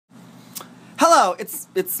Hello,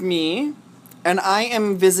 it's me, and I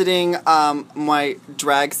am visiting my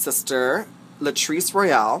drag sister, Latrice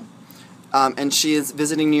Royale, and she is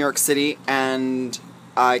visiting New York City, and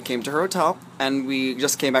I came to her hotel, and we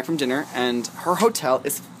just came back from dinner, and her hotel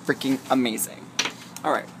is freaking amazing.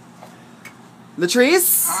 All right,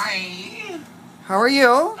 Latrice. Hi. How are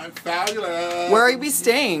you? I'm fabulous. Where are we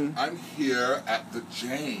staying? I'm here at the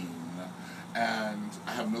Jane, and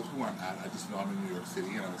I have no clue where I'm at. I just know I'm in New York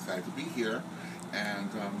City, and I'm excited to be here. And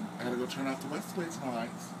I gotta go turn out the Westway tonight.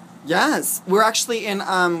 Yes, we're actually in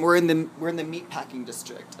we're in the meatpacking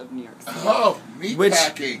district of New York City. Oh,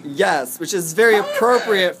 meatpacking. Yes, which is very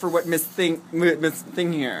appropriate for what Miss Thing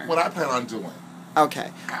here. What I plan on doing.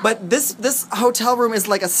 Okay, but this hotel room is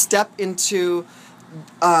like a step into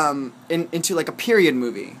into like a period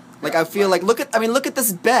movie. Like I feel like look at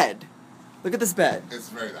this bed. Look at this bed. It's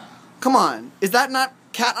very that. Come on, is that not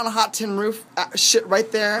Cat on a Hot Tin Roof shit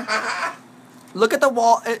right there? Look at the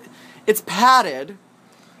wall. It's padded.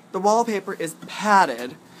 The wallpaper is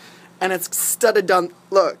padded, and it's studded down.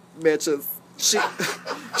 Look, bitches.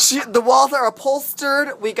 The walls are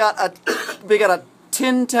upholstered. We got a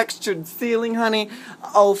tin textured ceiling, honey.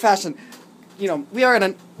 Old fashioned. You know, we are in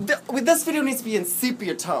a. This video needs to be in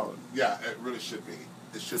sepia tone. Yeah, it really should be.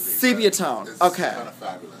 It should be. Sepia tone. It's Okay. kind of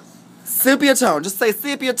fabulous. Sepia tone. Just say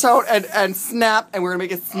sepia tone and snap, and we're gonna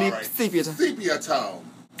make it sepia tone. Sepia tone.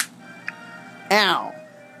 Ow.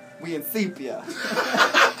 We in sepia. Okay,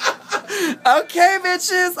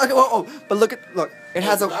 bitches. Okay, whoa. But look. It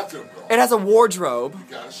has a wardrobe.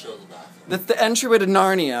 You gotta show the bathroom. That's the entryway to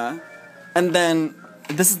Narnia, and then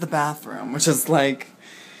this is the bathroom, which is like.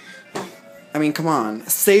 I mean, come on.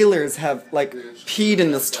 Sailors have like peed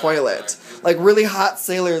in this toilet, like really hot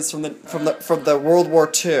sailors from the World War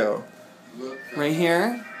II. Right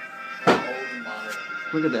here.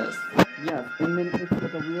 Look at this. Yes, and then it's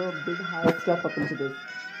like a real big high step up into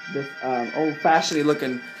this old-fashioned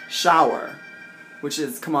looking shower, which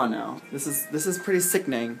is, come on now, this is pretty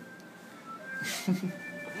sickening.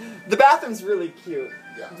 The bathroom's really cute.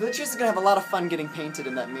 Yeah. Latrice is gonna have a lot of fun getting painted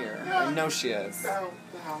in that mirror. Yeah. I know she is. Down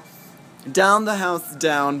the house. Down the house,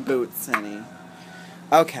 down boots, honey.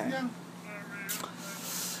 Okay. Yeah.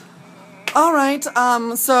 All right.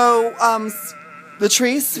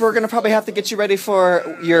 Latrice, we're gonna probably have to get you ready for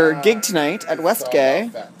your gig tonight at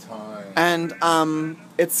Westgay. And I'm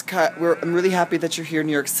really happy that you're here in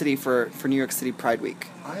New York City for New York City Pride Week.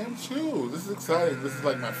 I am too. This is exciting. This is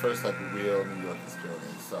like my first real New York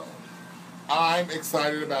experience. So I'm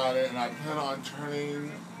excited about it, and I plan on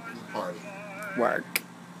turning the party. Work.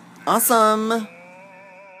 Awesome.